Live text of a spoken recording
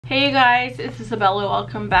Hey you guys, it's Isabella.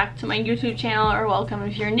 Welcome back to my YouTube channel, or welcome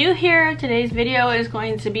if you're new here. Today's video is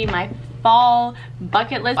going to be my fall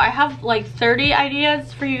bucket list. I have like 30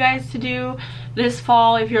 ideas for you guys to do this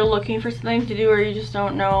fall. If you're looking for something to do or you just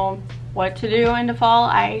don't know what to do in the fall,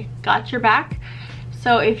 I got your back.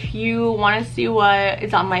 So if you want to see what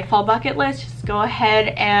is on my fall bucket list, just go ahead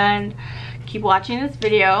and keep watching this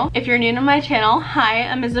video. If you're new to my channel, hi,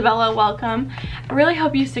 I'm Isabella, welcome. I really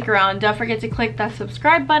hope you stick around. Don't forget to click that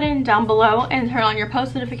subscribe button down below and turn on your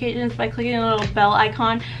post notifications by clicking the little bell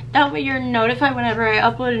icon. That way you're notified whenever I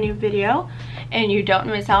upload a new video and you don't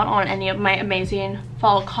miss out on any of my amazing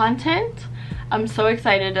fall content. I'm so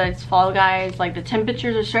excited that it's fall, guys. Like, the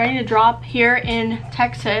temperatures are starting to drop here in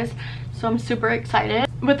Texas, so I'm super excited.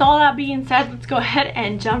 With all that being said, let's go ahead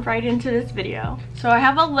and jump right into this video. So I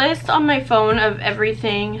have a list on my phone of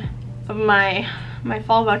everything of my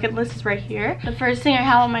fall bucket list is right here. The first thing I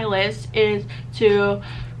have on my list is to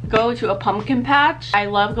go to a pumpkin patch. I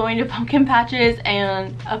love going to pumpkin patches,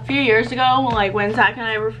 and a few years ago, like when Zach and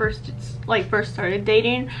I were first started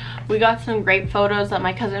dating, we got some great photos that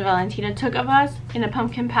my cousin Valentina took of us in a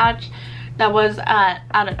pumpkin patch that was at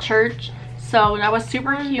a church. So that was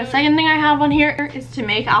super cute. The second thing I have on here is to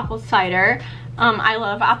make apple cider. I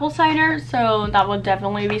love apple cider, so that will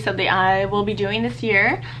definitely be something I will be doing this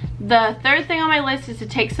year. The third thing on my list is to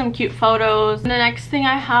take some cute photos. The next thing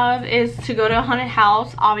I have is to go to a haunted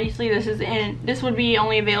house. Obviously this would be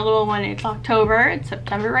only available when it's October. It's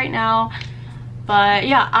September right now. But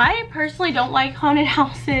yeah, I personally don't like haunted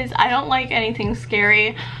houses. I don't like anything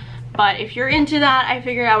scary. But if you're into that, I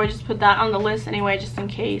figured I would just put that on the list anyway, just in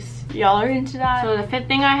case y'all are into that. So the fifth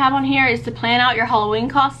thing I have on here is to plan out your Halloween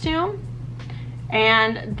costume.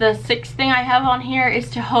 And the sixth thing I have on here is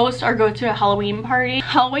to host or go to a Halloween party.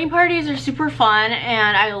 Halloween parties are super fun,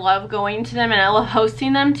 and I love going to them, and I love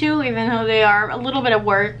hosting them too, even though they are a little bit of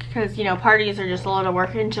work, because, you know, parties are just a lot of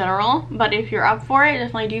work in general. But if you're up for it,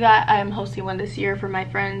 definitely do that. I'm hosting one this year for my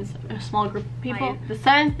friends, a small group of people. The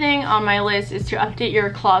seventh thing on my list is to update your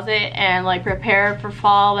closet and like prepare for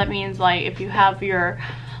fall. That means, like, if you have your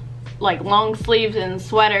like long sleeves and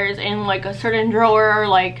sweaters in like a certain drawer or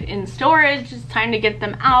like in storage, it's time to get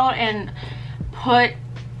them out and put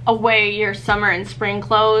away your summer and spring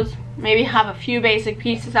clothes. Maybe have a few basic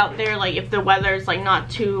pieces out there, like if the weather's like not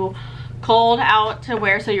too cold out to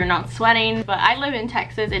wear so you're not sweating. But I live in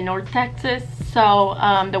Texas, in North Texas, so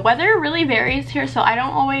the weather really varies here, so I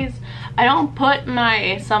don't put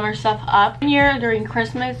my summer stuff up. One year during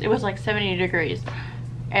Christmas it was like 70 degrees,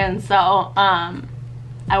 and so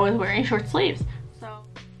I was wearing short sleeves. So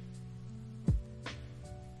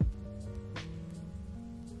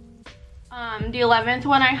the 11th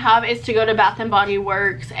one I have is to go to Bath and Body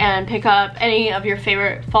Works and pick up any of your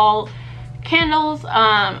favorite fall candles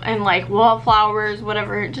and like wallflowers,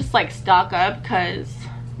 whatever. Just like stock up, because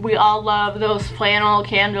we all love those flannel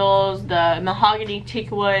candles, the mahogany teak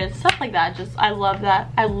wood, stuff like that. Just, I love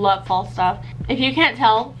that. I love fall stuff. If you can't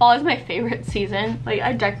tell, fall is my favorite season. Like,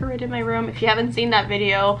 I decorated my room. If you haven't seen that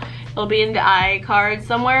video, it'll be in the iCard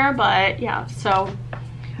somewhere. But yeah, so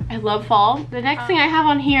I love fall. The next thing I have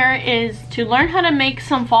on here is to learn how to make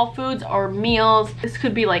some fall foods or meals. This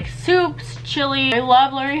could be like soups, chili. I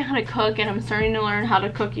love learning how to cook, and I'm starting to learn how to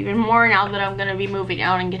cook even more now that I'm gonna be moving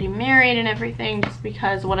out and getting married and everything, just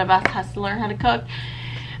because one of us has to learn how to cook,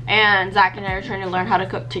 and Zach and I are trying to learn how to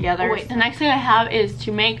cook together. Oh, wait, the next thing I have is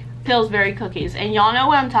to make Pillsbury cookies, and y'all know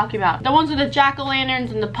what I'm talking about. The ones with the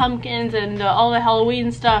jack-o'-lanterns and the pumpkins and all the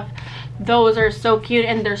Halloween stuff. Those are so cute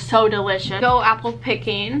and they're so delicious. Go apple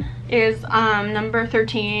picking is number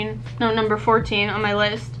 14 on my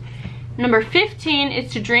list. Number 15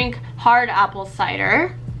 is to drink hard apple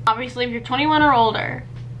cider. Obviously, if you're 21 or older,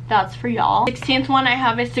 that's for y'all. 16th one I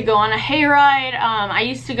have is to go on a hayride. I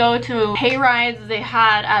used to go to hayrides they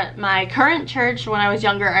had at my current church. When I was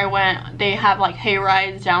younger, they have like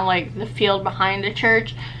hayrides down like the field behind the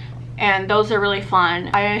church, and those are really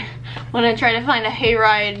fun. I want to try to find a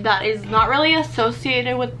hayride that is not really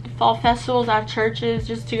associated with fall festivals at churches,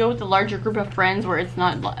 just to go with a larger group of friends where it's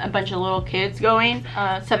not a bunch of little kids going.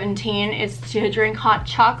 17 is to drink hot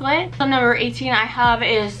chocolate. So number 18 I have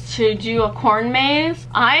is to do a corn maze.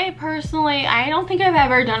 I don't think I've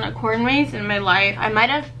ever done a corn maze in my life. I might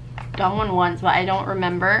have done one once, but I don't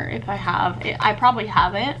remember if I have. I probably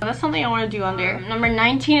haven't. That's something I want to do on there. Number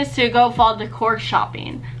 19 is to go fall decor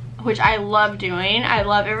shopping, which I love doing. I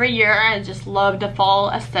love every year. I just love the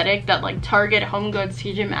fall aesthetic that like Target, Home Goods,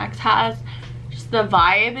 TJ Maxx has. Just the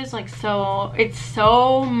vibe is like it's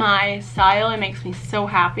so my style. It makes me so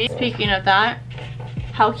happy. Speaking of that,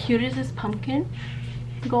 how cute is this pumpkin?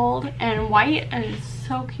 Gold and white, and it's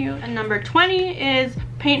so cute. And number 20 is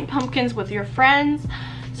paint pumpkins with your friends.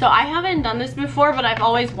 So I haven't done this before, but I've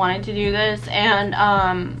always wanted to do this, and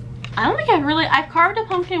I don't think I've carved a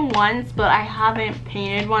pumpkin once, but I haven't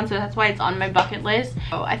painted one, so that's why it's on my bucket list.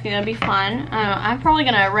 So I think that'd be fun. I'm probably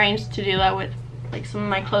gonna arrange to do that with like some of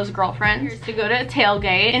my close girlfriends. To go to a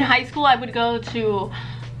tailgate. In high school, I would go to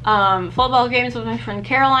football games with my friend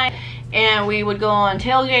Caroline, and we would go on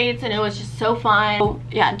tailgates, and it was just so fun. So,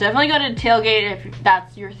 yeah, definitely go to a tailgate if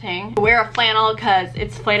that's your thing. Wear a flannel because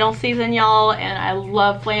it's flannel season, y'all, and I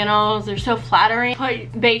love flannels. They're so flattering.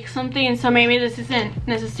 Bake something, so maybe this isn't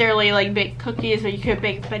necessarily like bake cookies, but you could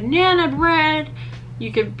bake banana bread,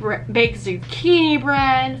 you could bake zucchini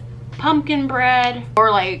bread, pumpkin bread,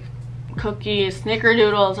 or like cookies.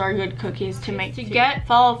 Snickerdoodles are good cookies to make. To get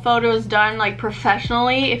fall photos done like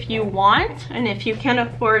professionally, if you want and if you can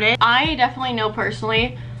afford it, I definitely know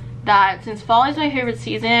personally that since fall is my favorite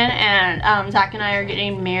season, and Zach and I are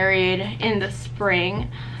getting married in the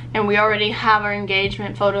spring, and we already have our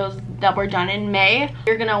engagement photos that were done in May,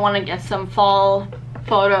 you're gonna want to get some fall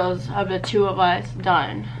photos of the two of us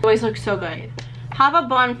done. It always looks so good. Have a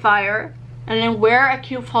bonfire and then wear a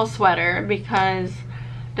cute fall sweater, because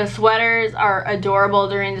the sweaters are adorable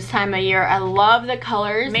during this time of year. I love the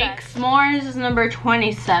colors. Make s'mores is number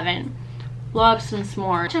 27. Love some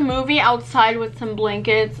s'mores. Watch a movie outside with some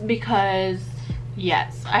blankets, because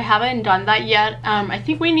yes, I haven't done that yet. I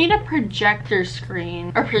think we need a projector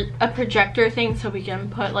screen or a projector thing so we can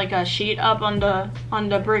put like a sheet up on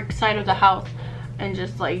the brick side of the house and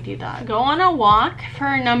just like do that. Go on a walk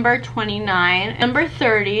for number 29. Number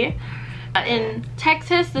 30. In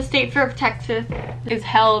Texas, the State Fair of Texas is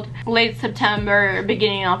held late September,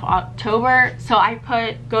 beginning of October. So I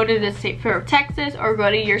put go to the State Fair of Texas or go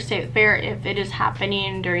to your state fair if it is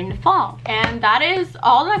happening during the fall. And that is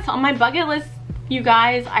all that's on my bucket list, you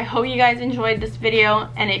guys. I hope you guys enjoyed this video,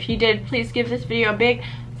 and if you did, please give this video a big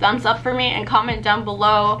thumbs up for me and comment down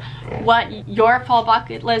below what your fall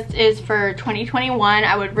bucket list is for 2021.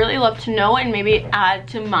 I would really love to know and maybe add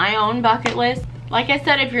to my own bucket list. Like I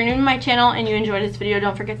said, if you're new to my channel and you enjoyed this video,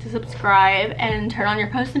 don't forget to subscribe and turn on your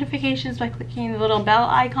post notifications by clicking the little bell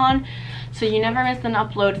icon so you never miss an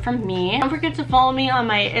upload from me. Don't forget to follow me on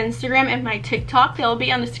my Instagram and my TikTok. They'll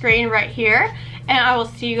be on the screen right here. And I will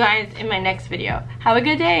see you guys in my next video. Have a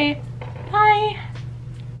good day. Bye.